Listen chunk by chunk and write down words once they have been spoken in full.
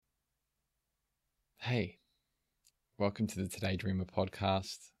Hey, welcome to the Today Dreamer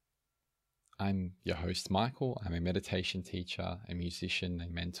podcast. I'm your host, Michael. I'm a meditation teacher, a musician,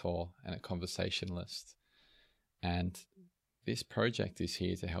 a mentor, and a conversationalist. And this project is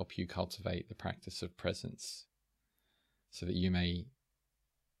here to help you cultivate the practice of presence so that you may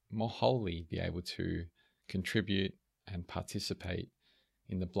more wholly be able to contribute and participate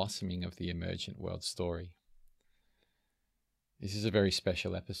in the blossoming of the emergent world story. This is a very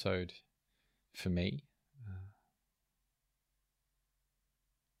special episode for me.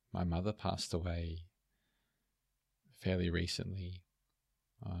 My mother passed away fairly recently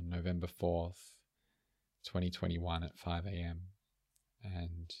on November 4th, 2021 at 5 a.m.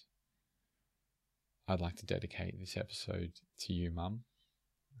 And I'd like to dedicate this episode to you, Mum,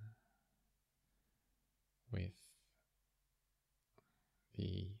 with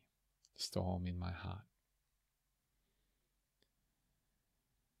the storm in my heart.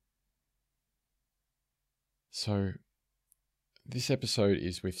 So this episode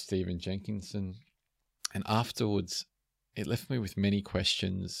is with Stephen Jenkinson, and afterwards it left me with many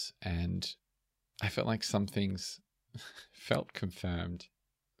questions, and I felt like some things felt confirmed,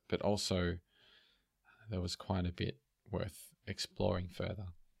 but also there was quite a bit worth exploring further.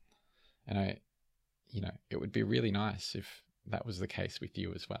 And it would be really nice if that was the case with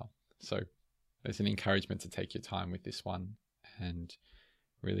you as well. So there's an encouragement to take your time with this one and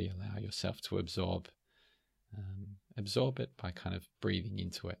really allow yourself to absorb it by kind of breathing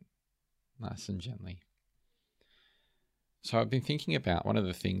into it nice and gently. So I've been thinking about, one of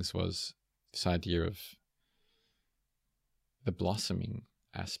the things was this idea of the blossoming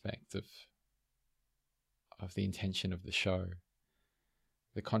aspect of the intention of the show,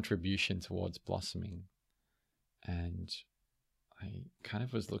 the contribution towards blossoming. And I kind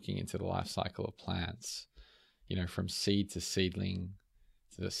of was looking into the life cycle of plants, from seed to seedling,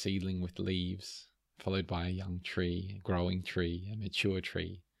 to the seedling with leaves, followed by a young tree, a growing tree, a mature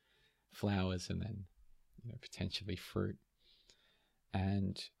tree, flowers, and then potentially fruit.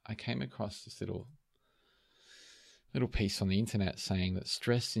 And I came across this little piece on the internet saying that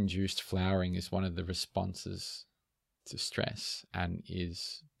stress-induced flowering is one of the responses to stress and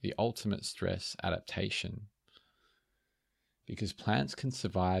is the ultimate stress adaptation, because plants can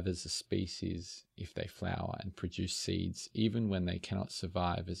survive as a species if they flower and produce seeds, even when they cannot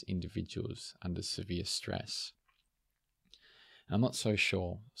survive as individuals under severe stress. And I'm not so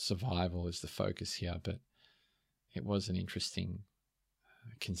sure survival is the focus here, but it was an interesting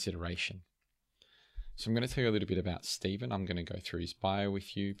consideration. So I'm going to tell you a little bit about Stephen. I'm going to go through his bio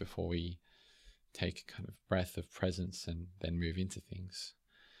with you before we take a kind of breath of presence and then move into things.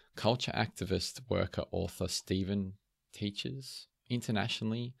 Culture activist, worker, author Stephen teaches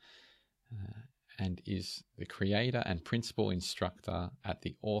internationally and is the creator and principal instructor at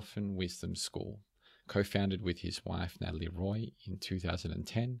the Orphan Wisdom School, co-founded with his wife Natalie Roy in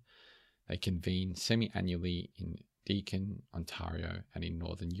 2010. They convene semi-annually in Deakin, Ontario, and in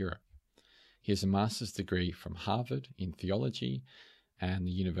Northern Europe. He has a master's degree from Harvard in theology and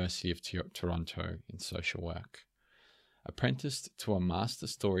the University of Toronto in social work. Apprenticed to a master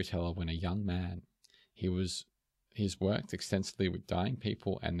storyteller when a young man, he's worked extensively with dying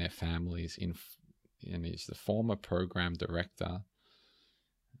people and their families and is the former program director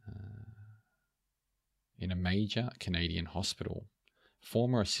in a major Canadian hospital,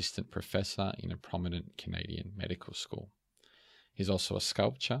 former assistant professor in a prominent Canadian medical school. He's also a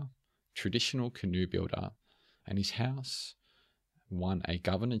sculptor, traditional canoe builder, and his house won a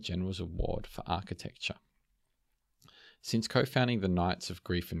Governor General's Award for architecture. Since co-founding the Nights of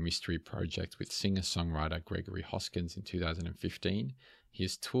Grief and Mystery project with singer-songwriter Gregory Hoskins in 2015, he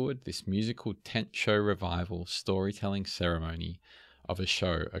has toured this musical tent show revival storytelling ceremony of a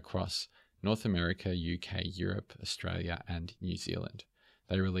show across North America, UK, Europe, Australia, and New Zealand.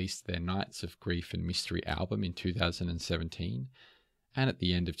 They released their Nights of Grief and Mystery album in 2017, and at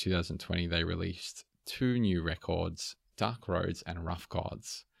the end of 2020 they released 2 new records, Dark Roads and Rough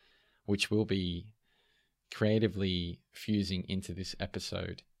Gods, which will be creatively fusing into this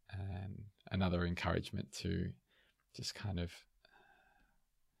episode. And another encouragement to just kind of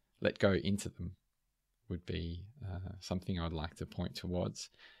let go into them would be something I would like to point towards.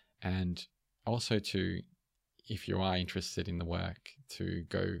 And also to, if you are interested in the work, to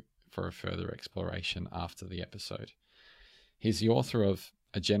go for a further exploration after the episode. He's the author of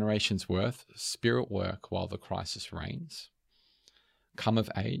A Generation's Worth, Spirit Work While the Crisis Reigns, Come of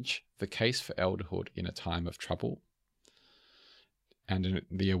Age, The Case for Elderhood in a Time of Trouble, and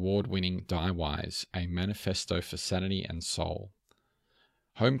the award-winning Die Wise, A Manifesto for Sanity and Soul.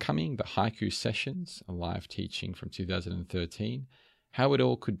 Homecoming, The Haiku Sessions, a live teaching from 2013, How It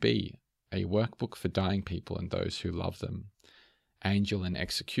All Could Be, A Workbook for Dying People and Those Who Love Them, Angel and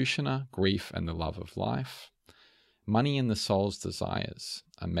Executioner, Grief and the Love of Life, Money and the Soul's Desires,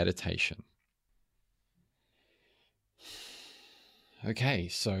 a meditation. Okay,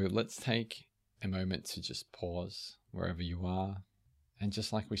 so let's take a moment to just pause wherever you are. And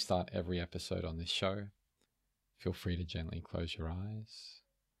just like we start every episode on this show, feel free to gently close your eyes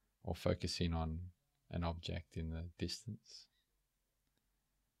or focus in on an object in the distance.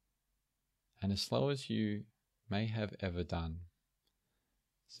 And as slow as you may have ever done,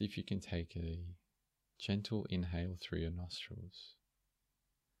 see if you can take a gentle inhale through your nostrils.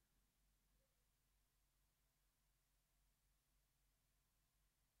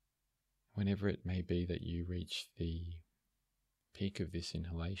 Whenever it may be that you reach the peak of this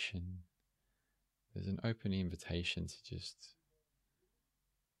inhalation, there's an open invitation to just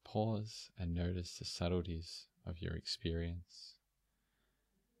pause and notice the subtleties of your experience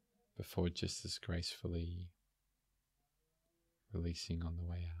before just as gracefully releasing on the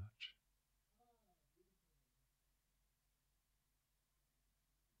way out.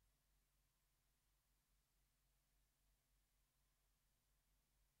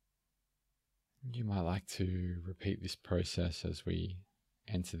 You might like to repeat this process as we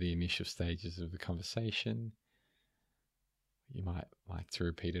enter the initial stages of the conversation. You might like to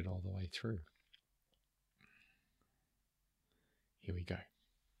repeat it all the way through. Here we go.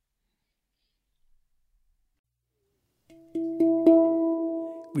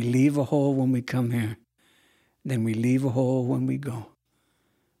 We leave a hole when we come here. Then we leave a hole when we go.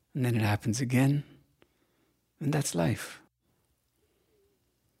 And then it happens again. And that's life.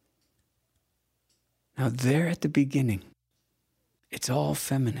 Now there at the beginning, it's all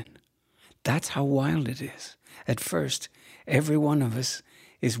feminine. That's how wild it is. At first, every one of us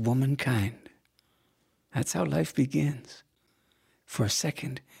is womankind. That's how life begins. For a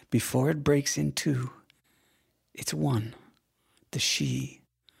second, before it breaks in two, it's one, the she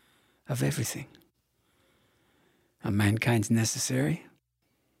of everything. Now, mankind's necessary,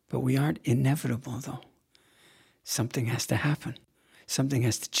 but we aren't inevitable, though. Something has to happen. Something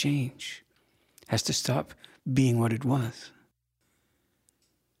has to change. Has to stop being what it was.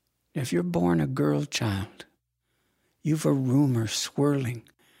 If you're born a girl child, you've a rumor swirling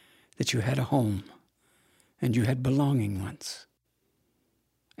that you had a home and you had belonging once.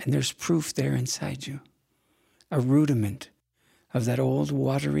 And there's proof there inside you, a rudiment of that old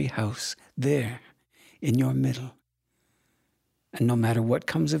watery house there in your middle. And no matter what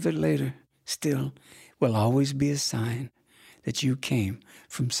comes of it later, still will always be a sign that you came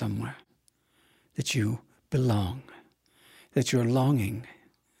from somewhere, that you belong, that your longing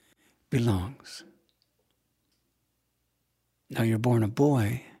belongs. Now you're born a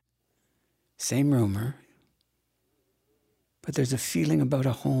boy, same rumor, but there's a feeling about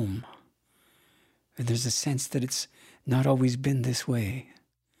a home. And there's a sense that it's not always been this way.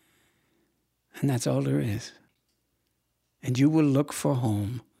 And that's all there is. And you will look for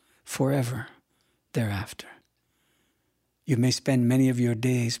home forever thereafter. You may spend many of your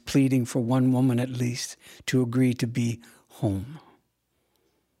days pleading for one woman at least to agree to be home.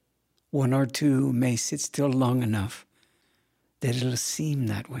 One or two may sit still long enough that it'll seem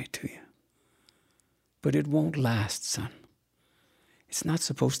that way to you. But it won't last, son. It's not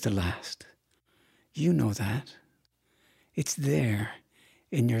supposed to last. You know that. It's there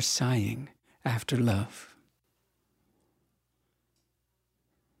in your sighing after love.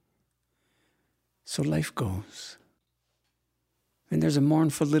 So life goes. And there's a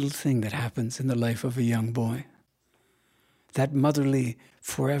mournful little thing that happens in the life of a young boy. That motherly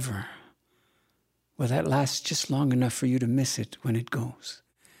forever. Well, that lasts just long enough for you to miss it when it goes.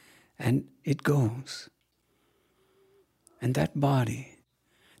 And it goes. And that body,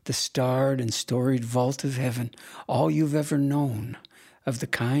 the starred and storied vault of heaven, all you've ever known of the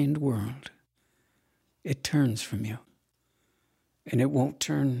kind world, it turns from you. And it won't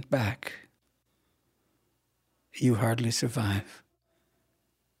turn back. You hardly survive.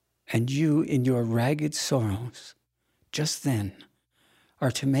 And you, in your ragged sorrows, just then,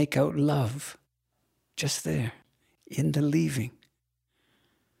 are to make out love, just there, in the leaving.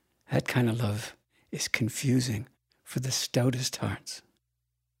 That kind of love is confusing for the stoutest hearts.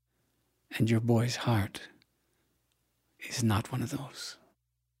 And your boy's heart is not one of those.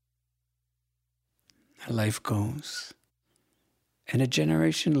 Life goes, and a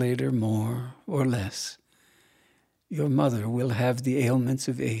generation later, more or less, your mother will have the ailments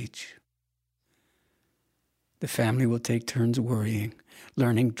of age. The family will take turns worrying,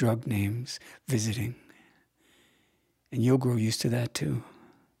 learning drug names, visiting. And you'll grow used to that too.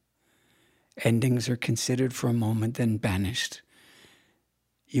 Endings are considered for a moment, then banished.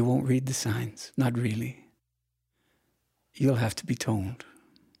 You won't read the signs, not really. You'll have to be told.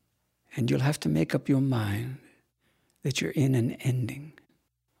 And you'll have to make up your mind that you're in an ending,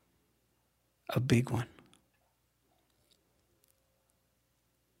 a big one.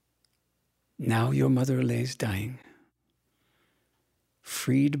 Now your mother lays dying.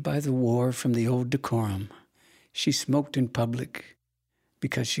 Freed by the war from the old decorum, she smoked in public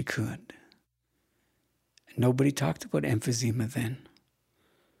because she could. Nobody talked about emphysema then.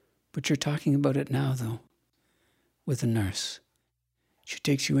 But you're talking about it now, though, with a nurse. She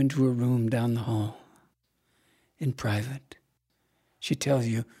takes you into a room down the hall, in private. She tells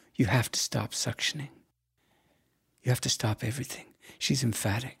you, you have to stop suctioning. You have to stop everything. She's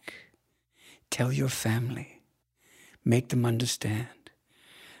emphatic. Tell your family. Make them understand.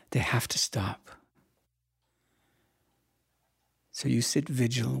 They have to stop. So you sit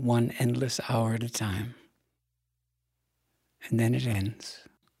vigil one endless hour at a time. And then it ends.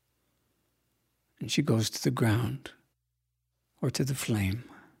 And she goes to the ground or to the flame.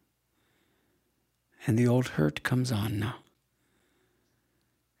 And the old hurt comes on now.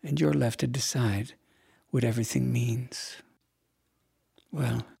 And you're left to decide what everything means.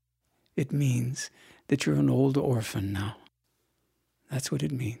 Well, it means that you're an old orphan now. That's what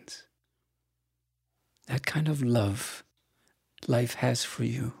it means. That kind of love life has for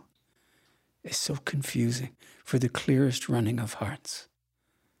you is so confusing for the clearest running of hearts.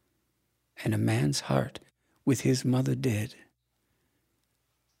 And a man's heart with his mother dead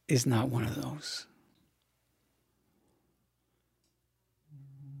is not one of those.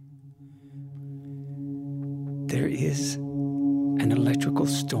 There is an electrical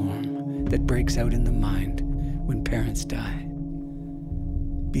storm that breaks out in the mind when parents die.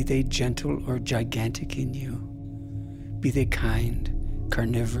 Be they gentle or gigantic in you, be they kind,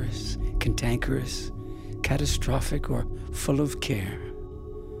 carnivorous, cantankerous, catastrophic, or full of care.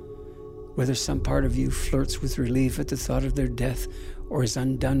 Whether some part of you flirts with relief at the thought of their death or is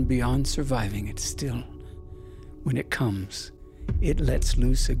undone beyond surviving it, still, when it comes, it lets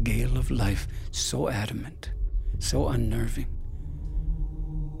loose a gale of life so adamant, so unnerving.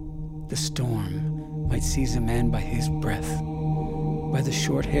 The storm might seize a man by his breath, by the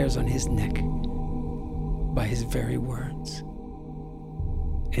short hairs on his neck, by his very words,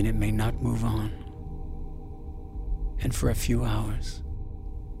 and it may not move on. And for a few hours,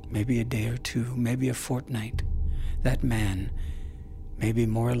 maybe a day or two, maybe a fortnight, that man may be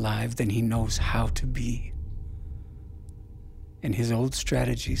more alive than he knows how to be. And his old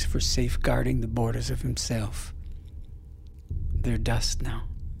strategies for safeguarding the borders of himself, they're dust now,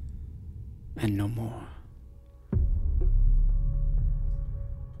 and no more.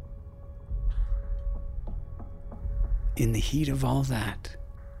 In the heat of all that,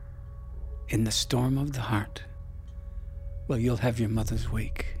 in the storm of the heart, well, you'll have your mother's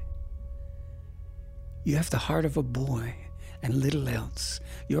wake. You have the heart of a boy and little else.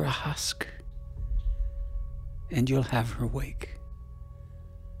 You're a husk. And you'll have her wake.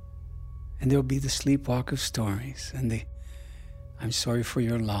 And there'll be the sleepwalk of stories and the I'm sorry for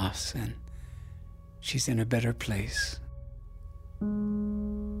your loss and she's in a better place.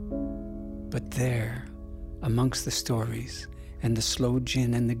 But there, amongst the stories and the slow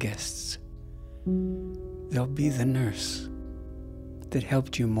gin and the guests, there'll be the nurse that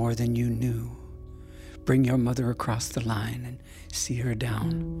helped you more than you knew. Bring your mother across the line and see her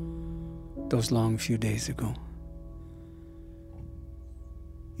down those long few days ago.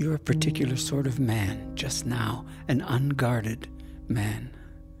 You're a particular sort of man just now, an unguarded man.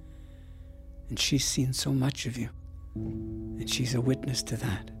 And she's seen so much of you, and she's a witness to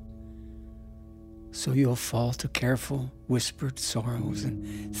that. So you'll fall to careful, whispered sorrows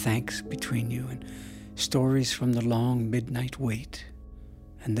and thanks between you and stories from the long midnight wait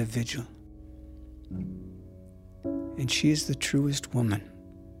and the vigil. And she is the truest woman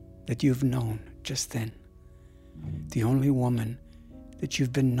that you've known just then. The only woman that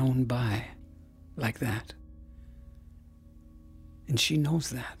you've been known by like that. And she knows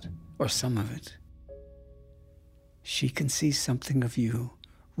that, or some of it. She can see something of you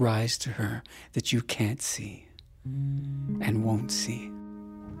rise to her that you can't see and won't see.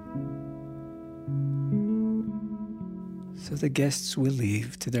 So the guests will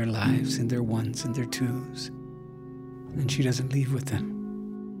leave to their lives and their ones and their twos, and she doesn't leave with them.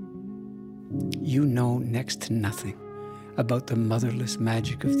 You know next to nothing about the motherless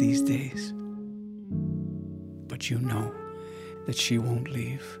magic of these days, but you know that she won't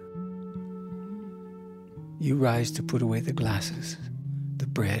leave. You rise to put away the glasses, the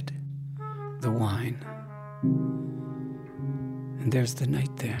bread, the wine, and there's the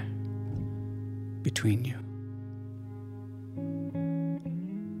night there between you.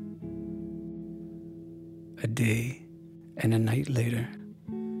 a day and a night later,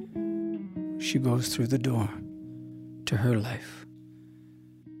 she goes through the door to her life.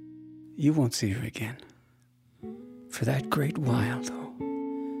 You won't see her again. For that great while, though,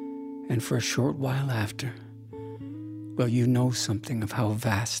 and for a short while after, well, you know something of how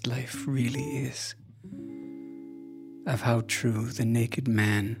vast life really is, of how true the naked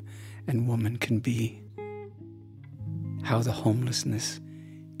man and woman can be, how the homelessness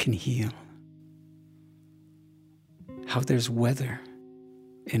can heal, how there's weather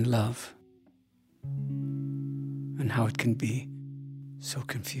in love, and how it can be so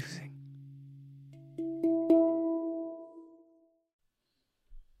confusing.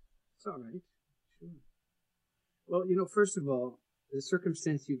 It's all right. Sure. Well, first of all, the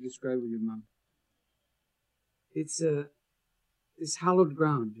circumstance you've described with your mom, it's hallowed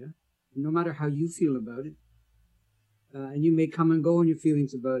ground, yeah? No matter how you feel about it. And you may come and go in your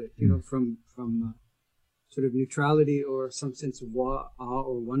feelings about it, from sort of neutrality or some sense of awe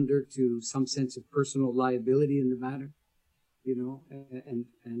or wonder to some sense of personal liability in the matter, and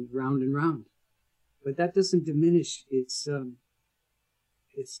round. But that doesn't diminish its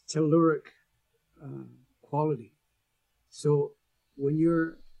telluric quality. So when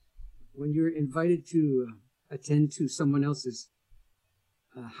you're invited to attend to someone else's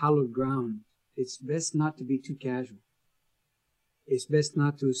hallowed ground, it's best not to be too casual. It's best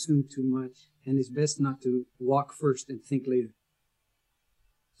not to assume too much, and it's best not to walk first and think later.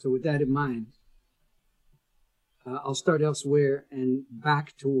 So with that in mind, I'll start elsewhere and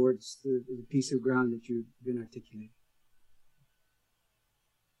back towards the piece of ground that you've been articulating.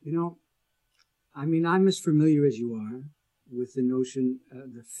 I'm as familiar as you are with the notion,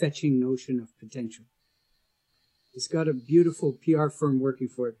 the fetching notion of potential. It's got a beautiful PR firm working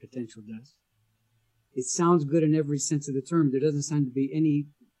for it, Potential does. It sounds good in every sense of the term. There doesn't seem to be any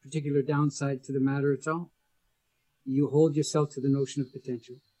particular downside to the matter at all. You hold yourself to the notion of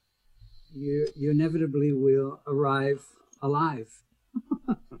potential. You inevitably will arrive alive.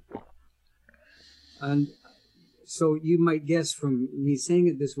 And so you might guess from me saying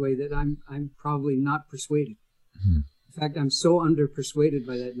it this way that I'm probably not persuaded. Mm-hmm. In fact, I'm so under-persuaded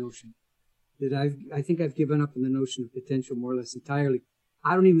by that notion that I think I've given up on the notion of potential more or less entirely.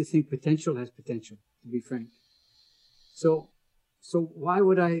 I don't even think potential has potential, to be frank. So why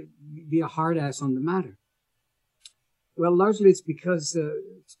would I be a hard ass on the matter? Well, largely it's because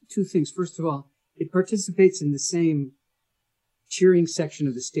two things. First of all, it participates in the same cheering section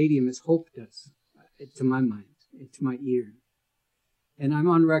of the stadium as hope does, to my mind, to my ear. And I'm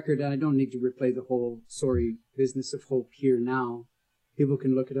on record, I don't need to replay the whole sorry business of hope here now. People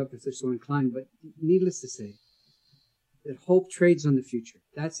can look it up if they're so inclined, but needless to say, that hope trades on the future.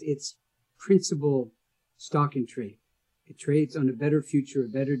 That's its principal stock in trade. It trades on a better future, a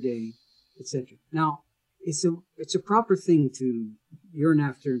better day, etc. Now, it's a proper thing to yearn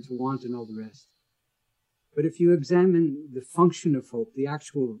after and to want and all the rest. But if you examine the function of hope, the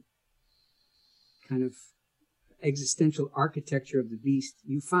actual kind of existential architecture of the beast,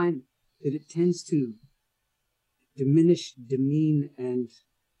 you find that it tends to diminish, demean, and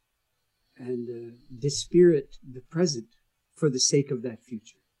dispirit the present for the sake of that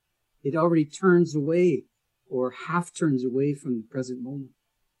future. It already turns away or half turns away from the present moment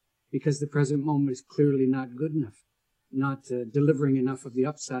because the present moment is clearly not good enough, not delivering enough of the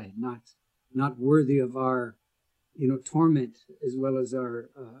upside, not worthy of our torment as well as our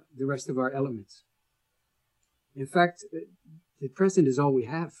the rest of our elements. In fact, the present is all we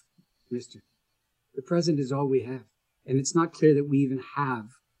have, mister. The present is all we have. And it's not clear that we even have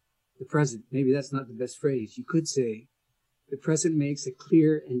the present. Maybe that's not the best phrase. You could say the present makes a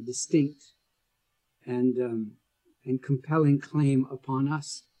clear and distinct and compelling claim upon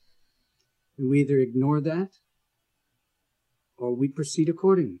us. And we either ignore that or we proceed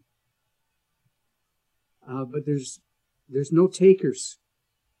accordingly. But there's no takers,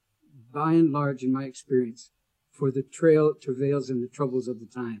 by and large, in my experience, for the travails and the troubles of the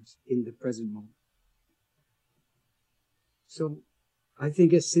times in the present moment. So I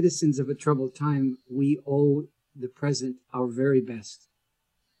think as citizens of a troubled time, we owe the present our very best.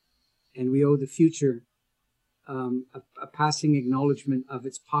 And we owe the future a passing acknowledgement of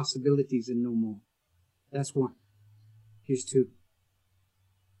its possibilities and no more. That's one. Here's two.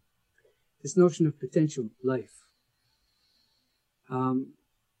 This notion of potential life.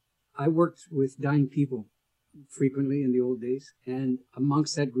 I worked with dying people frequently in the old days, and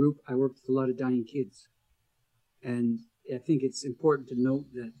amongst that group, I worked with a lot of dying kids. And I think it's important to note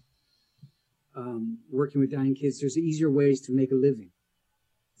that working with dying kids, there's easier ways to make a living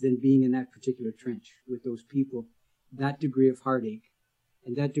than being in that particular trench with those people, that degree of heartache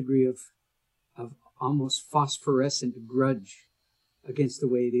and that degree of of almost phosphorescent grudge against the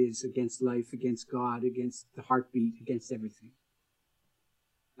way it is, against life, against God, against the heartbeat, against everything.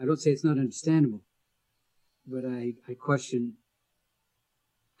 I don't say it's not understandable, but I question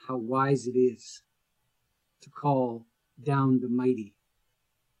how wise it is to call down the mighty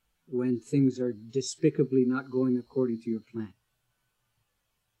when things are despicably not going according to your plan.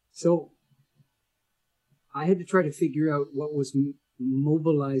 So I had to try to figure out what was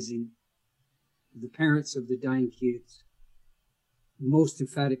mobilizing the parents of the dying kids most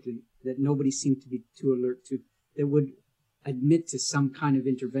emphatically, that nobody seemed to be too alert to, that would admit to some kind of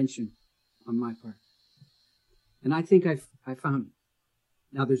intervention on my part. And I think I found it.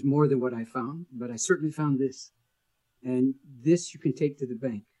 Now, there's more than what I found, but I certainly found this. And this you can take to the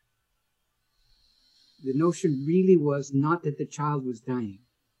bank. The notion really was not that the child was dying.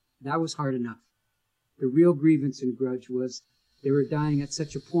 That was hard enough. The real grievance and grudge was they were dying at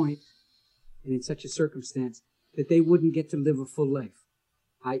such a point and in such a circumstance that they wouldn't get to live a full life,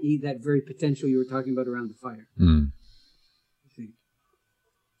 i.e. that very potential you were talking about around the fire.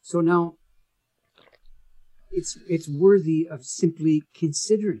 So now, it's worthy of simply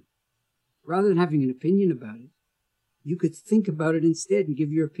considering. Rather than having an opinion about it, you could think about it instead and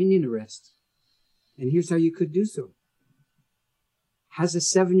give your opinion a rest. And here's how you could do so. Has a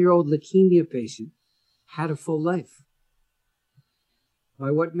 7-year-old leukemia patient had a full life? By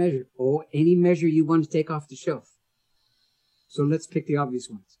what measure? Oh, any measure you want to take off the shelf. So let's pick the obvious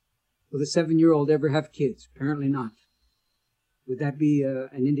ones. Will the 7-year-old ever have kids? Apparently not. Would that be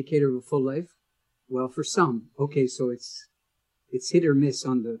an indicator of a full life? Well, for some. Okay, so it's hit or miss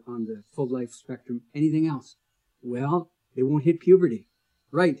on the full life spectrum. Anything else? Well, they won't hit puberty.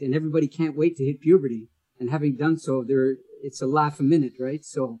 Right, and everybody can't wait to hit puberty. And having done so, it's a laugh a minute, right?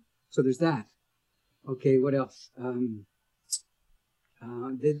 So there's that. Okay, what else?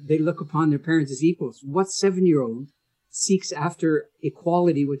 They look upon their parents as equals. What 7-year-old seeks after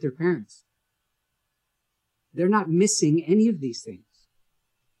equality with their parents? They're not missing any of these things.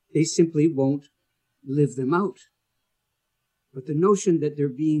 They simply won't live them out. But the notion that they're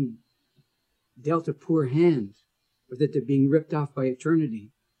being dealt a poor hand, or that they're being ripped off by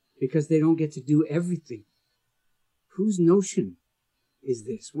eternity because they don't get to do everything. Whose notion is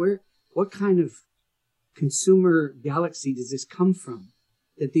this? What kind of consumer galaxy does this come from?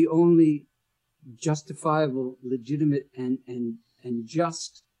 That the only justifiable, legitimate, and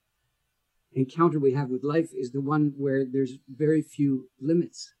just encounter we have with life is the one where there's very few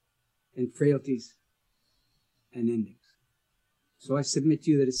limits and frailties and endings. So I submit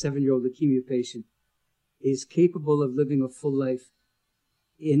to you that a 7-year-old leukemia patient is capable of living a full life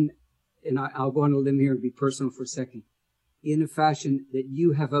and I'll go on a limb here and be personal for a second, in a fashion that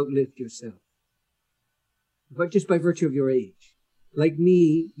you have outlived yourself. But just by virtue of your age. Like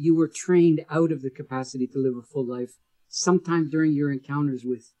me, you were trained out of the capacity to live a full life sometime during your encounters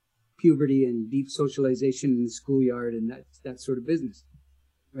with puberty and deep socialization in the schoolyard and that sort of business.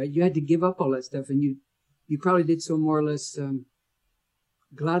 Right? You had to give up all that stuff, and you probably did so more or less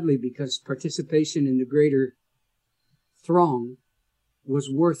gladly, because participation in the greater throng was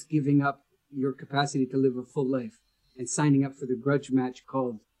worth giving up your capacity to live a full life and signing up for the grudge match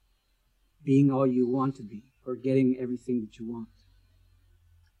called being all you want to be, or getting everything that you want.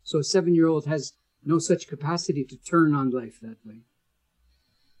 So a 7-year-old has no such capacity to turn on life that way,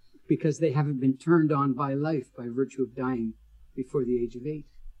 because they haven't been turned on by life by virtue of dying before the age of 8.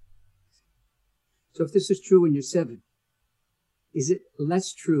 So if this is true when you're 7, is it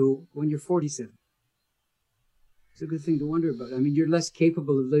less true when you're 47? It's a good thing to wonder about. I mean, you're less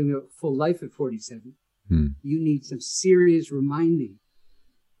capable of living a full life at 47. You need some serious reminding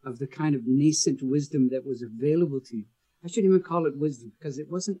of the kind of nascent wisdom that was available to you. I shouldn't even call it wisdom, because it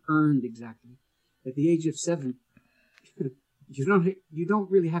wasn't earned exactly. At the age of 7, you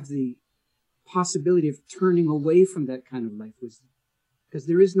don't really have the possibility of turning away from that kind of life wisdom, because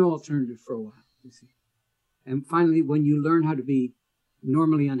there is no alternative for a while, you see. And finally, when you learn how to be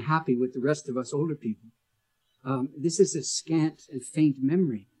normally unhappy with the rest of us older people, this is a scant and faint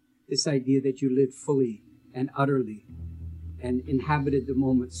memory, this idea that you lived fully and utterly and inhabited the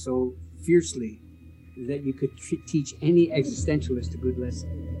moment so fiercely that you could teach any existentialist a good lesson.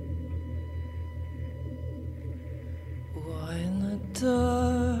 Why in the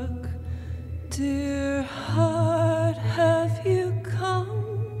dark, dear heart, have you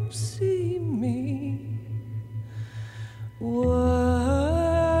come see me? Why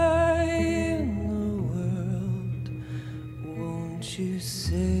in the world won't you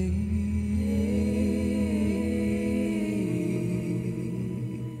say?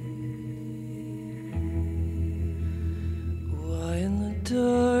 Why in the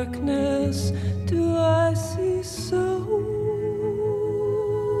dark darkness do I see so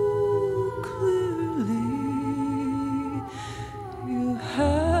clearly. You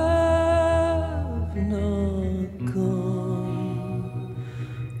have not gone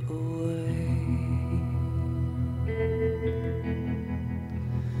away.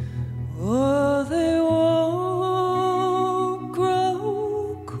 Oh, they won't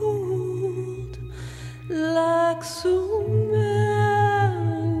grow cold like so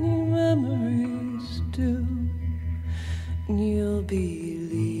many memories do. And you'll be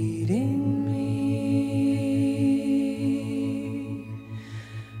leading me.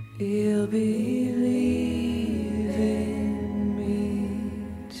 You'll be leaving me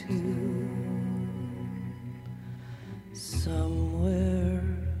too. Somewhere,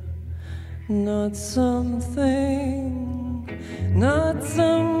 not something, not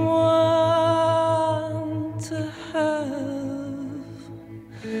someone to have,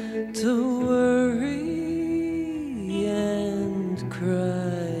 to worry and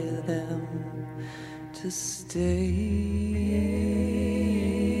cry them to stay.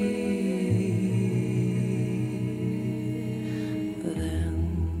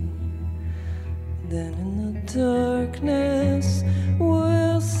 Then in the darkness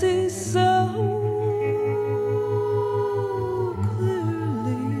we'll see so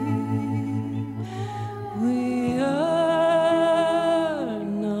clearly. We are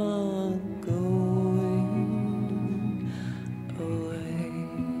not going away.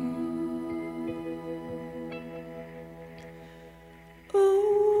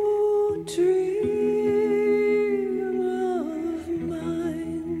 Oh, dream of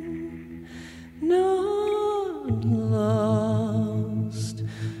mine, not lost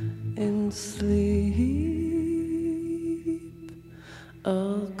in sleep.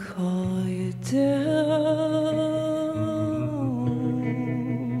 I'll call you down.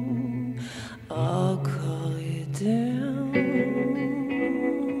 I'll call you down.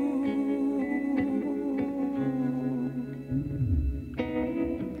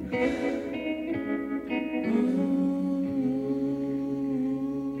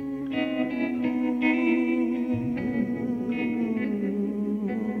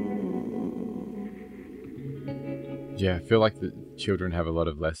 Yeah, I feel like the children have a lot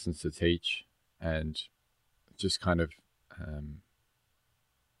of lessons to teach, and just kind of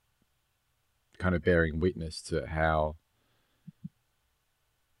bearing witness to how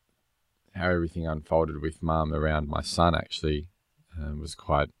everything unfolded with Mum around my son actually was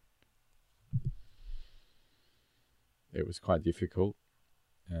quite difficult.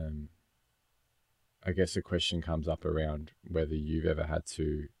 I guess a question comes up around whether you've ever had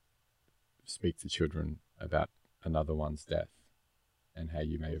to speak to children about another one's death and how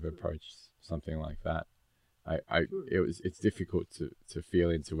you may have approached something like that. It's difficult to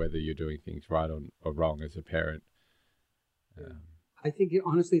feel into whether you're doing things right or wrong as a parent. I think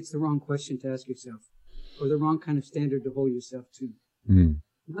honestly it's the wrong question to ask yourself, or the wrong kind of standard to hold yourself to.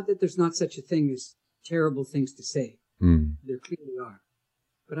 Not that there's not such a thing as terrible things to say. There clearly are.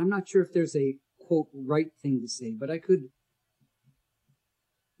 But I'm not sure if there's a, quote, right thing to say. But I could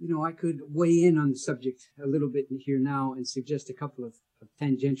weigh in on the subject a little bit here now and suggest a couple of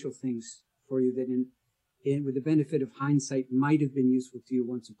tangential things for you that with the benefit of hindsight might have been useful to you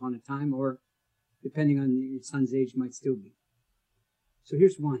once upon a time, or depending on your son's age might still be. So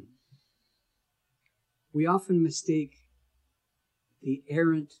here's one. We often mistake the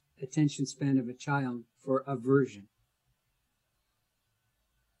errant attention span of a child for aversion.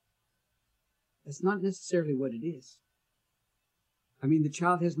 That's not necessarily what it is. I mean, the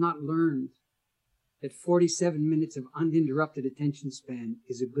child has not learned that 47 minutes of uninterrupted attention span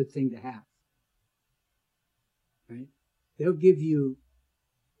is a good thing to have. Right? They'll give you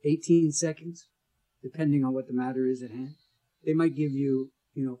 18 seconds, depending on what the matter is at hand. They might give you,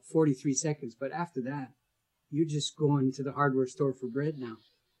 43 seconds, but after that, you're just going to the hardware store for bread now.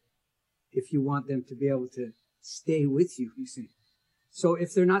 If you want them to be able to stay with you, you see. So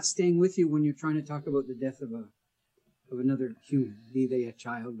if they're not staying with you when you're trying to talk about the death of another human, be they a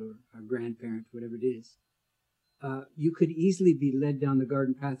child or a grandparent, whatever it is, you could easily be led down the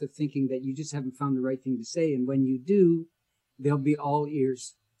garden path of thinking that you just haven't found the right thing to say. And when you do, they'll be all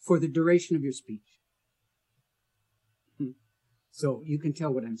ears for the duration of your speech. So you can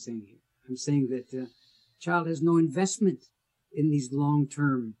tell what I'm saying here. I'm saying that the child has no investment in these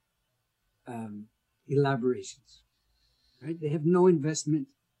long-term elaborations. Right? They have no investment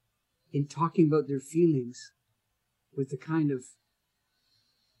in talking about their feelings with the kind of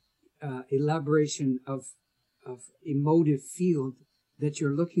elaboration of emotive field that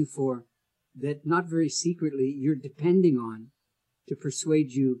you're looking for, that not very secretly you're depending on to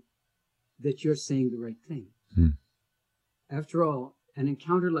persuade you that you're saying the right thing. After all, an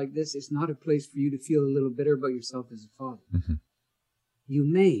encounter like this is not a place for you to feel a little bitter about yourself as a father. You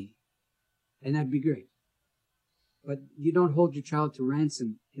may, and that'd be great. But you don't hold your child to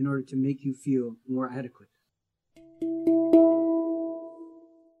ransom in order to make you feel more adequate.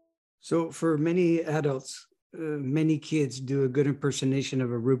 So for many adults, many kids do a good impersonation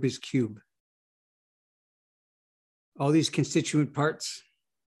of a Rubik's Cube. All these constituent parts.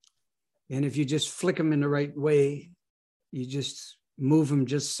 And if you just flick them in the right way, you just move them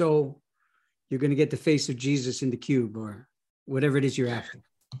just so, you're going to get the face of Jesus in the cube or whatever it is you're after.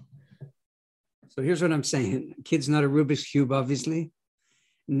 So here's what I'm saying. A kid's not a Rubik's Cube, obviously,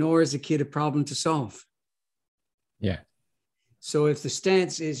 nor is a kid a problem to solve. Yeah. So if the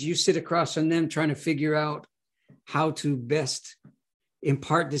stance is you sit across from them trying to figure out how to best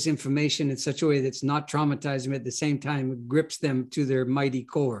impart this information in such a way that's not traumatizing them, at the same time it grips them to their mighty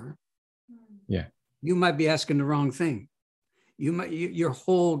core, yeah, you might be asking the wrong thing. Your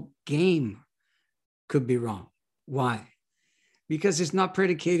whole game could be wrong. Why? Because it's not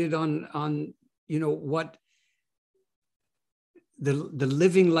predicated on what the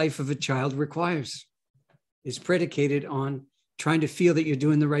living life of a child requires. It's predicated on trying to feel that you're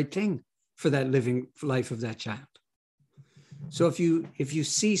doing the right thing for that living life of that child. So if you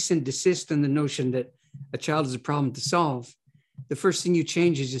cease and desist on the notion that a child is a problem to solve, the first thing you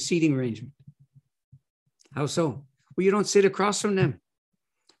change is your seating arrangement. How so? Well, you don't sit across from them,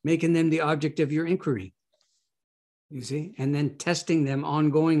 making them the object of your inquiry, you see, and then testing them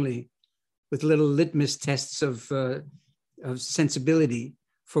ongoingly with little litmus tests of sensibility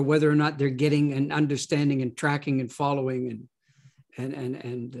for whether or not they're getting and understanding and tracking and following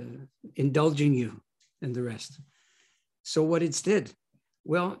and indulging you and the rest. So what it's did,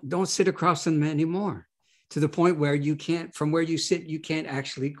 well, don't sit across from them anymore, to the point where you can't, from where you sit, you can't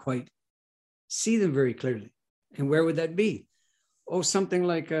actually quite see them very clearly. And where would that be? Oh, something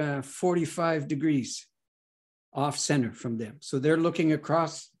like 45 degrees off center from them. So they're looking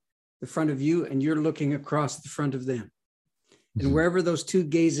across the front of you and you're looking across the front of them. And wherever those two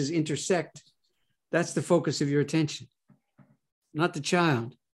gazes intersect, that's the focus of your attention, not the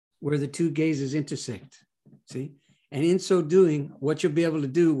child, where the two gazes intersect, see? And in so doing, what you'll be able to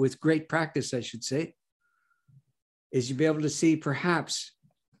do with great practice, I should say, is you'll be able to see perhaps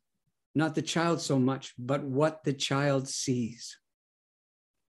not the child so much, but what the child sees.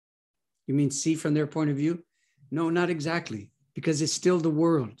 You mean see from their point of view? No, not exactly, because it's still the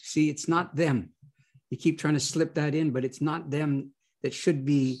world. See, it's not them. You keep trying to slip that in, but it's not them that should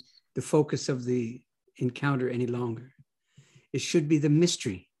be the focus of the encounter any longer. It should be the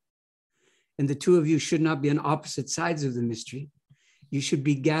mystery. And the two of you should not be on opposite sides of the mystery. You should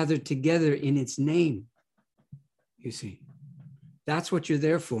be gathered together in its name, you see. That's what you're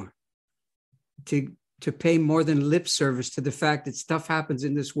there for. To pay more than lip service to the fact that stuff happens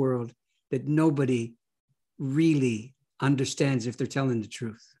in this world that nobody really understands if they're telling the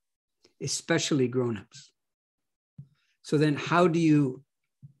truth, especially grown-ups. So then how do you,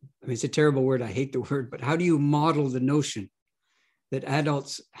 I mean, it's a terrible word, I hate the word, but how do you model the notion that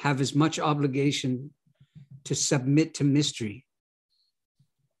adults have as much obligation to submit to mystery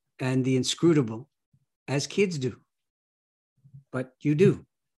and the inscrutable as kids do? But you do.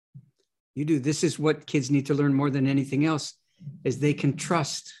 You do. This is what kids need to learn more than anything else, is they can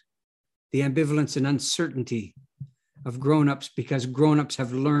trust the ambivalence and uncertainty of grown-ups, because grown-ups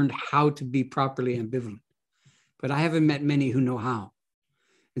have learned how to be properly ambivalent. But I haven't met many who know how.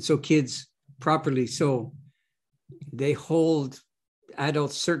 And so kids, properly so, they hold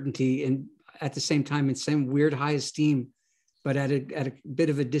adult certainty and at the same time in some weird high esteem, but at a bit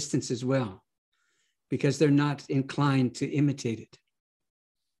of a distance as well, because they're not inclined to imitate it.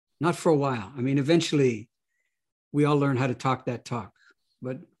 Not for a while. I mean, eventually we all learn how to talk that talk,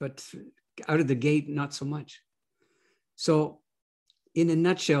 but out of the gate, not so much. So in a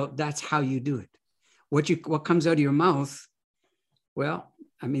nutshell, that's how you do it. What comes out of your mouth, well,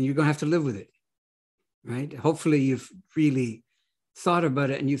 I mean, you're going to have to live with it, right? Hopefully you've really thought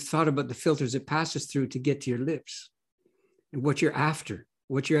about it and you've thought about the filters it passes through to get to your lips and what you're after,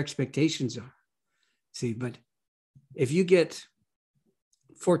 what your expectations are. See, but if you get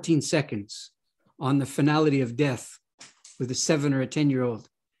 14 seconds on the finality of death with a 7 or a 10-year-old,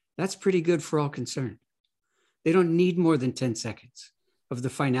 that's pretty good for all concerned. They don't need more than 10 seconds of the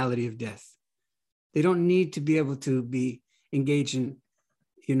finality of death. They don't need to be able to be engaged in,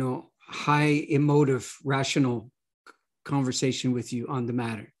 high emotive, rational conversation with you on the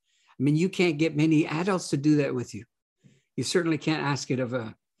matter. I mean, you can't get many adults to do that with you. You certainly can't ask it of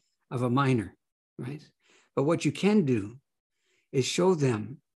a minor, right? But what you can do is show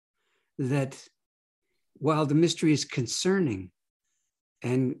them that while the mystery is concerning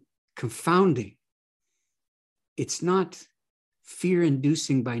and confounding, it's not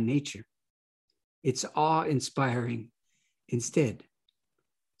fear-inducing by nature. It's awe-inspiring instead.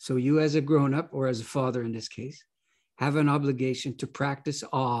 So you as a grown-up, or as a father in this case, have an obligation to practice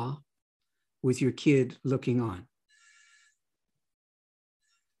awe with your kid looking on.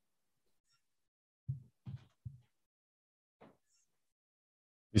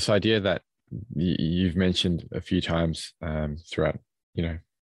 This idea that you've mentioned a few times throughout, your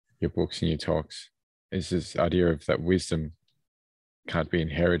books and your talks, is this idea of that wisdom can't be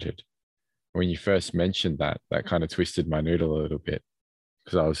inherited. When you first mentioned that kind of twisted my noodle a little bit,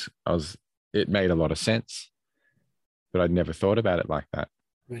 because it made a lot of sense, but I'd never thought about it like that.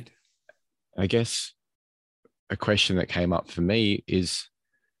 Right. I guess a question that came up for me is,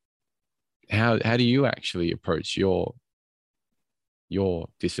 how do you actually approach your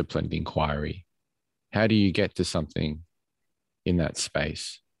disciplined inquiry? How do you get to something in that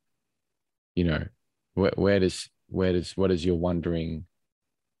space? What is your wondering,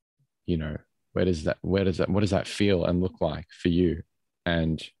 what does that feel and look like for you?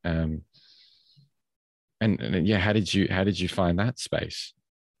 And yeah, how did you find that space?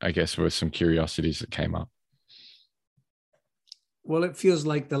 I guess were some curiosities that came up. Well, it feels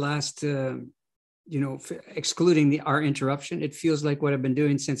like the last, excluding our interruption, it feels like what I've been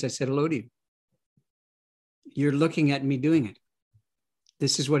doing since I said hello to you. You're looking at me doing it.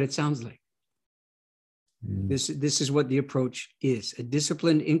 This is what it sounds like. This is what the approach is. A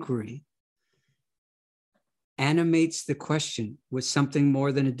disciplined inquiry animates the question with something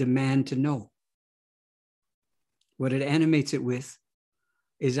more than a demand to know. What it animates it with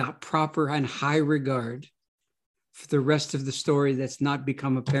is a proper and high regard for the rest of the story that's not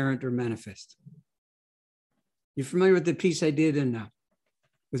become apparent or manifest. You're familiar with the piece I did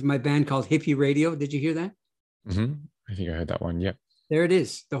with my band called Hippie Radio? Did you hear that? Mm-hmm. I think I heard that one. Yep. There it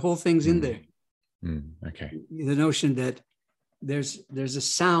is. The whole thing's in there. Okay. The notion that there's a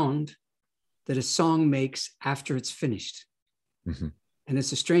sound that a song makes after it's finished. Mm-hmm. And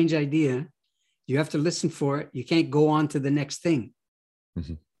it's a strange idea. You have to listen for it. You can't go on to the next thing.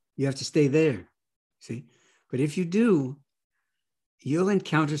 Mm-hmm. You have to stay there. See? But if you do, you'll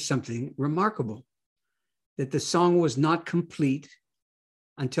encounter something remarkable, that the song was not complete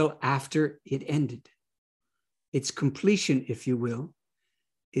until after it ended. Its completion, if you will,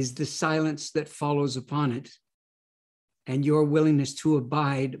 is the silence that follows upon it and your willingness to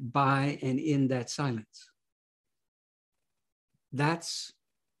abide by and in that silence. That's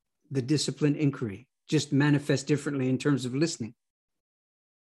the disciplined inquiry, just manifest differently in terms of listening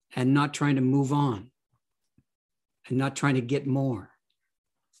and not trying to move on and not trying to get more.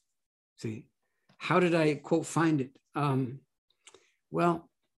 See, how did I, quote, find it?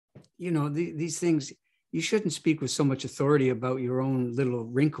 These things, you shouldn't speak with so much authority about your own little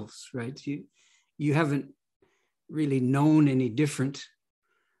wrinkles, right? You haven't really known any different.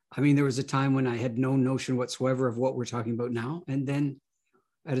 I mean, there was a time when I had no notion whatsoever of what we're talking about now. And then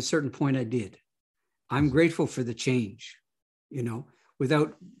at a certain point I did. I'm grateful for the change,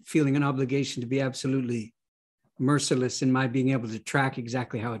 without feeling an obligation to be absolutely merciless in my being able to track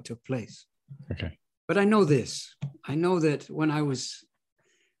exactly how it took place. Okay. But I know this. I know that when I was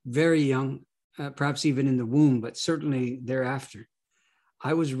very young, perhaps even in the womb, but certainly thereafter,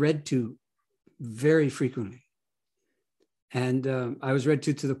 I was read to very frequently. And I was read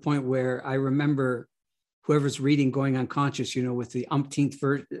to the point where I remember whoever's reading going unconscious, with the umpteenth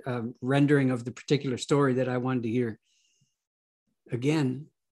rendering of the particular story that I wanted to hear again.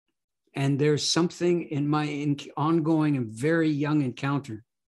 And there's something in my ongoing and very young encounter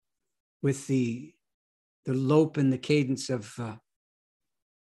with the lope and the cadence of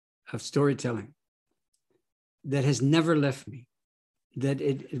storytelling that has never left me, that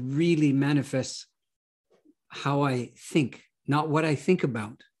it really manifests how I think, not what I think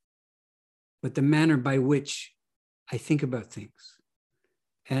about, but the manner by which I think about things.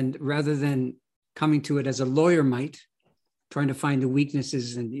 And rather than coming to it as a lawyer might, trying to find the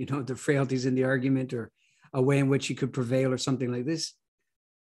weaknesses and the frailties in the argument or a way in which you could prevail or something like this,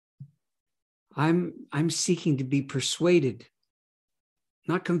 I'm seeking to be persuaded,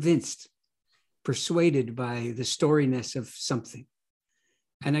 not convinced, persuaded by the storyness of something.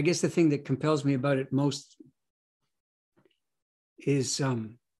 And I guess the thing that compels me about it most is, I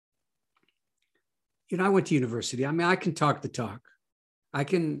went to university. I mean, I can talk the talk. I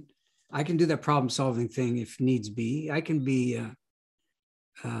can do that problem solving thing if needs be. I can be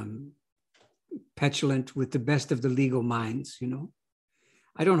petulant with the best of the legal minds,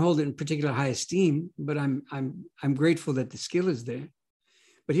 I don't hold it in particular high esteem, but I'm grateful that the skill is there.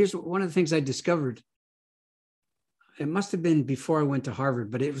 But here's one of the things I discovered. It must have been before I went to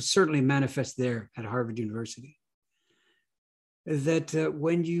Harvard, but it was certainly manifest there at Harvard University. That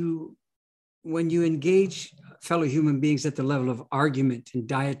when you engage fellow human beings at the level of argument and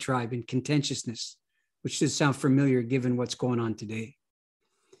diatribe and contentiousness, which should sound familiar given what's going on today,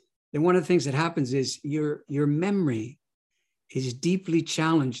 then one of the things that happens is your memory is deeply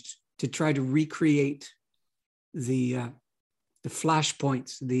challenged to try to recreate the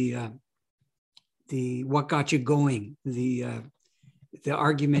flashpoints, the what got you going, the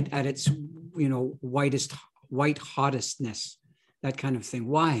argument at its white hottestness, that kind of thing.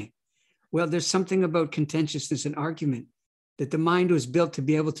 Why? Well, there's something about contentiousness and argument that the mind was built to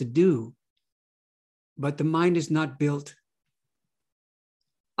be able to do, but the mind is not built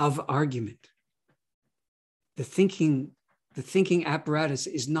of argument. The thinking apparatus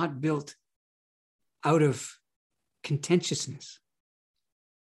is not built out of contentiousness.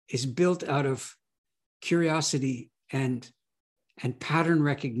 It's built out of curiosity and pattern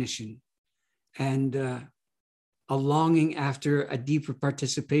recognition and a longing after a deeper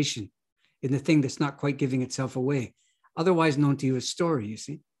participation in the thing that's not quite giving itself away, otherwise known to you as story, you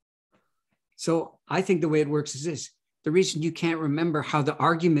see. So I think the way it works is this. The reason you can't remember how the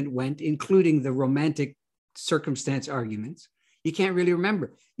argument went, including the romantic circumstance arguments, you can't really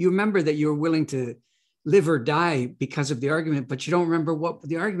remember. You remember that you were willing to live or die because of the argument, but you don't remember what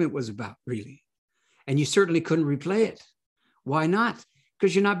the argument was about, really. And you certainly couldn't replay it. Why not?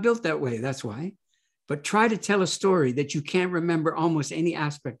 Because you're not built that way, that's why. But try to tell a story that you can't remember almost any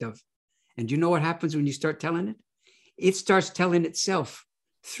aspect of. And you know what happens when you start telling it? It starts telling itself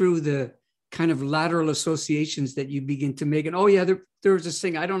through the kind of lateral associations that you begin to make. And, oh yeah, there was this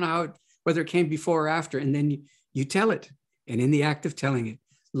thing, I don't know whether it came before or after. And then you tell it. And in the act of telling it,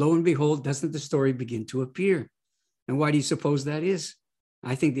 lo and behold, doesn't the story begin to appear? And why do you suppose that is?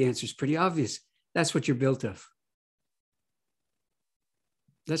 I think the answer is pretty obvious. That's what you're built of.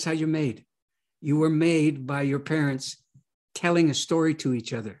 That's how you're made. You were made by your parents telling a story to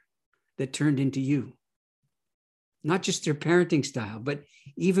each other that turned into you. Not just their parenting style, but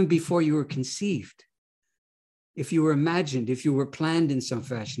even before you were conceived. If you were imagined, if you were planned in some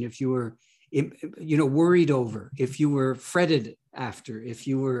fashion, if you were worried over, if you were fretted after, if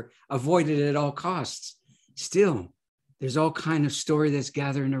you were avoided at all costs, still, there's all kind of story that's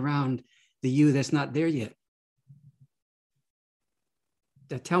gathering around the you that's not there yet.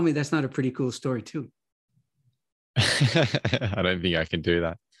 Tell me that's not a pretty cool story too. I don't think I can do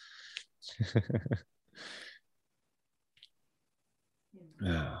that.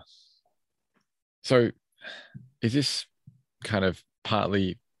 So is this kind of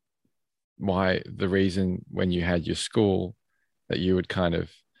partly why the reason when you had your school that you would kind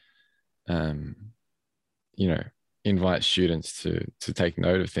of, invite students to take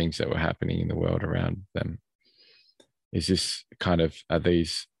note of things that were happening in the world around them? Is this are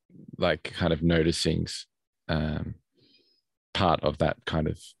these like kind of noticings part of that kind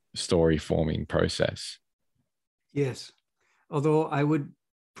of story forming process? Yes. Although I would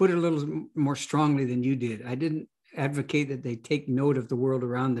put it a little more strongly than you did. I didn't advocate that they take note of the world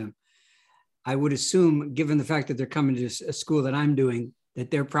around them. I would assume, given the fact that they're coming to a school that I'm doing, that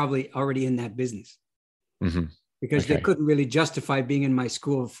they're probably already in that business. Mm-hmm. Because they couldn't really justify being in my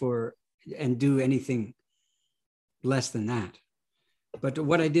school and do anything less than that. But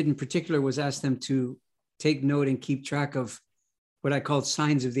what I did in particular was ask them to take note and keep track of what I called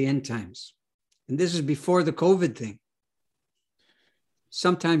signs of the end times. And this is before the COVID thing.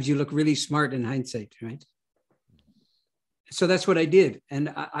 Sometimes you look really smart in hindsight, right? So that's what I did.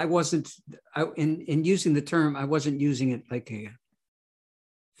 And I wasn't, in using the term, I wasn't using it like a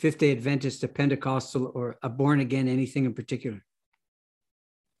Fifth-day Adventist, a Pentecostal, or a born-again anything in particular.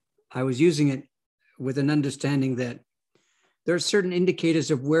 I was using it with an understanding that there are certain indicators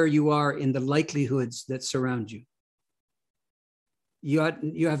of where you are in the likelihoods that surround you.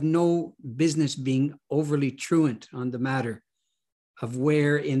 You have no business being overly truant on the matter of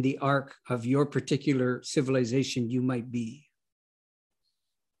where in the arc of your particular civilization you might be.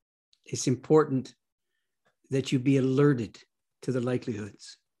 It's important that you be alerted to the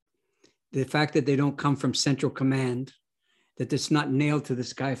likelihoods. The fact that they don't come from central command, that it's not nailed to the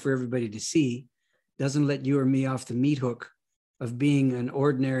sky for everybody to see, doesn't let you or me off the meat hook of being an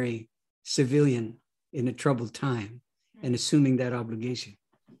ordinary civilian in a troubled time and assuming that obligation.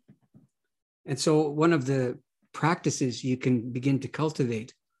 And so one of the practices you can begin to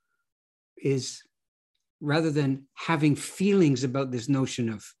cultivate is, rather than having feelings about this notion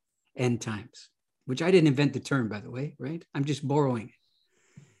of end times, which I didn't invent the term, by the way, right? I'm just borrowing it.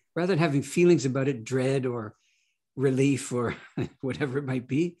 rather than having feelings about it, dread or relief or whatever it might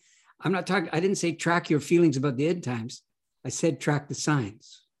be. I didn't say track your feelings about the end times. I said track the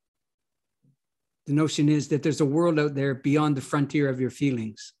signs. The notion is that there's a world out there beyond the frontier of your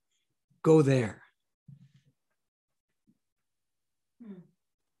feelings. Go there.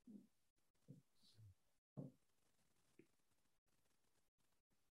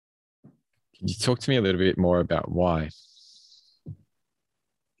 Can you talk to me a little bit more about why?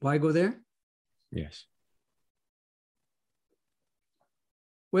 Why go there? Yes.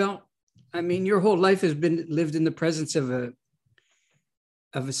 Well, I mean, your whole life has been lived in the presence of a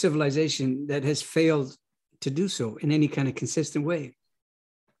civilization that has failed to do so in any kind of consistent way.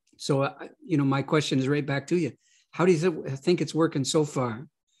 So, my question is right back to you. How do you think it's working so far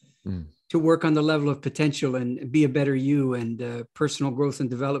to work on the level of potential and be a better you and personal growth and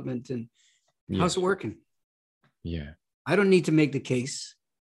development? And how's it working? Yeah. I don't need to make the case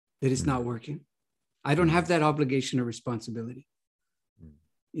that it's not working. I don't have that obligation or responsibility.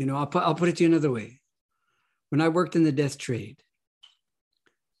 I'll put it to you another way. When I worked in the death trade,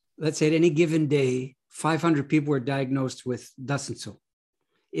 let's say at any given day, 500 people were diagnosed with thus and so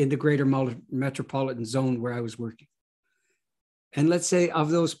in the greater metropolitan zone where I was working. And let's say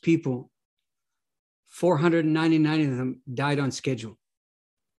of those people, 499 of them died on schedule,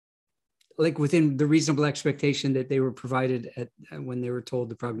 like within the reasonable expectation that they were provided when they were told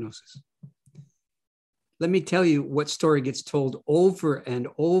the prognosis. Let me tell you what story gets told over and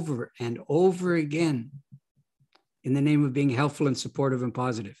over and over again in the name of being helpful and supportive and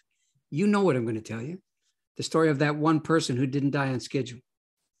positive. You know what I'm going to tell you. The story of that one person who didn't die on schedule.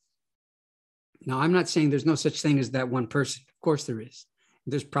 Now, I'm not saying there's no such thing as that one person. Of course there is.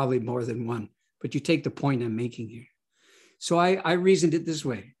 There's probably more than one, but you take the point I'm making here. So I reasoned it this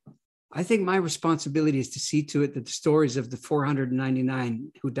way. I think my responsibility is to see to it that the stories of the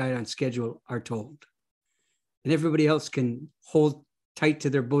 499 who died on schedule are told. And everybody else can hold tight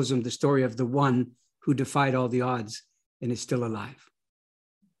to their bosom the story of the one who defied all the odds and is still alive.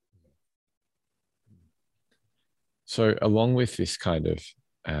 So along with this kind of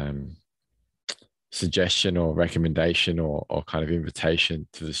suggestion or recommendation or kind of invitation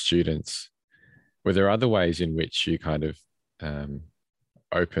to the students, were there other ways in which you kind of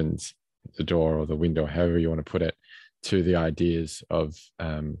opened the door or the window, however you want to put it, to the ideas of,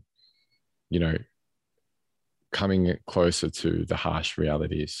 coming closer to the harsh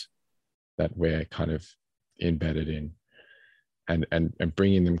realities that we're kind of embedded in and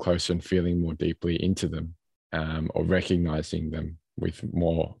bringing them closer and feeling more deeply into them, or recognizing them with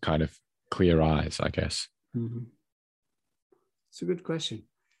more kind of clear eyes, I guess? Mm-hmm. It's a good question.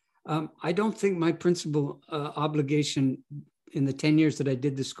 I don't think my principal obligation in the 10 years that I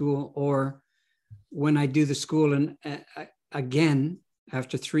did the school, or when I do the school, and again,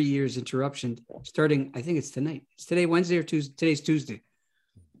 after 3 years interruption, starting, I think it's tonight. It's today, Wednesday or Tuesday? Today's Tuesday.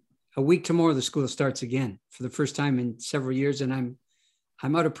 A week tomorrow, the school starts again for the first time in several years, and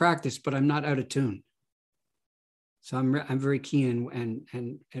I'm out of practice, but I'm not out of tune. So I'm very keen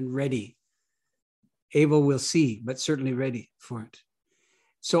and ready. Able, we'll see, but certainly ready for it.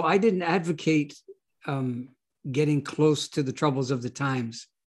 So I didn't advocate getting close to the troubles of the times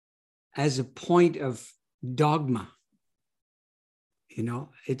as a point of dogma.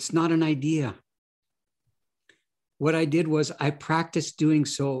 It's not an idea. What I did was I practiced doing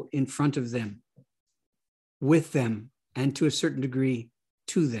so in front of them, with them, and to a certain degree,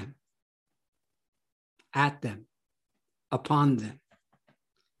 to them, at them, upon them.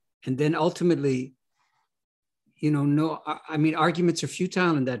 And then ultimately, arguments are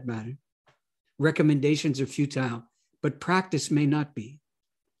futile in that matter. Recommendations are futile, but practice may not be.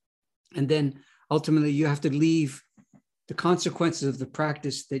 And then ultimately you have to leave the consequences of the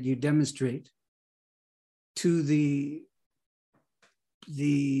practice that you demonstrate to the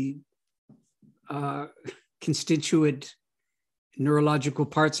constituent neurological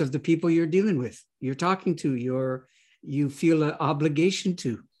parts of the people you're dealing with, you're talking to, you feel an obligation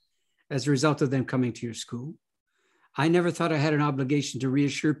to, as a result of them coming to your school. I never thought I had an obligation to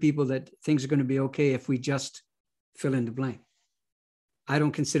reassure people that things are going to be okay if we just fill in the blank. I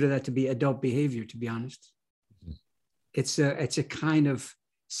don't consider that to be adult behavior, to be honest. Mm-hmm. It's a kind of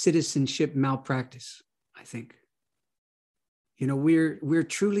citizenship malpractice, I think. We're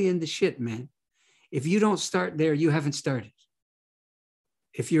truly in the shit, man. If you don't start there, you haven't started.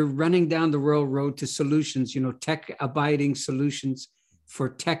 If you're running down the royal road to solutions, tech-abiding solutions for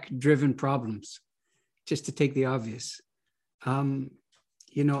tech-driven problems, just to take the obvious,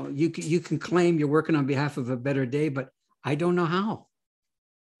 you can claim you're working on behalf of a better day, but I don't know how.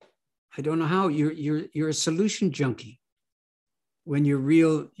 You're a solution junkie. when your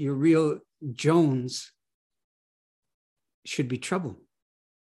real Jones should be trouble,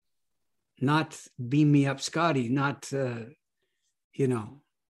 not beam me up, Scotty, not,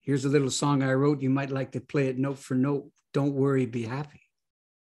 here's a little song I wrote. You might like to play it note for note. Don't worry, be happy.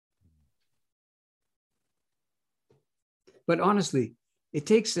 But honestly, it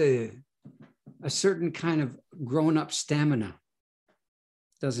takes a certain kind of grown-up stamina,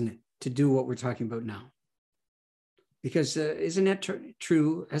 doesn't it, to do what we're talking about now? Because isn't that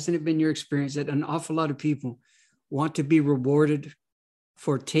true? Hasn't it been your experience that an awful lot of people want to be rewarded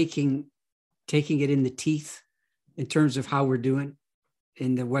for taking it in the teeth in terms of how we're doing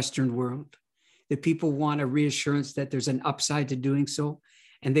in the Western world? That people want a reassurance that there's an upside to doing so,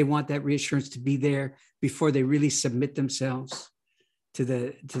 and they want that reassurance to be there before they really submit themselves to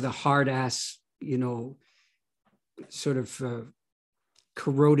the hard ass, sort of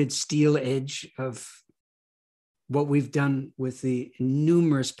corroded steel edge of what we've done with the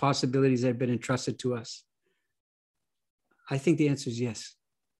numerous possibilities that have been entrusted to us. I think the answer is yes.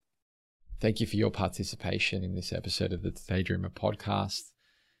 Thank you for your participation in this episode of the Today Dreamer podcast.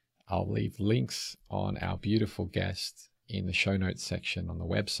 I'll leave links on our beautiful guest in the show notes section on the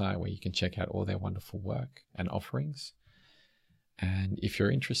website, where you can check out all their wonderful work and offerings. And if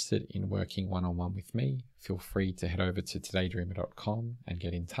you're interested in working one-on-one with me, feel free to head over to todaydreamer.com and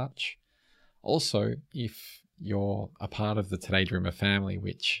get in touch. Also, if you're a part of the Today Dreamer family,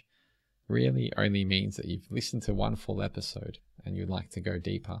 which really only means that you've listened to one full episode and you'd like to go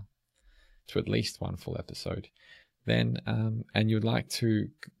deeper to at least one full episode, then and you'd like to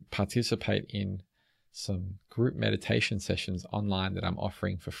participate in some group meditation sessions online that I'm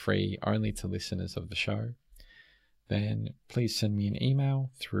offering for free only to listeners of the show, then please send me an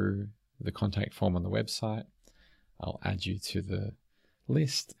email through the contact form on the website. I'll add you to the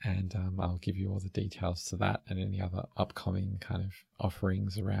list, and I'll give you all the details to that and any other upcoming kind of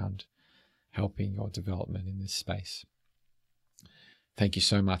offerings around helping your development in this space. Thank you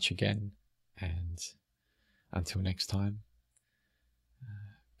so much again, and until next time,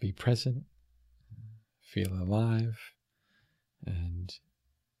 be present, feel alive, and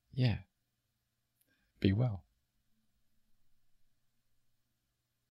be well.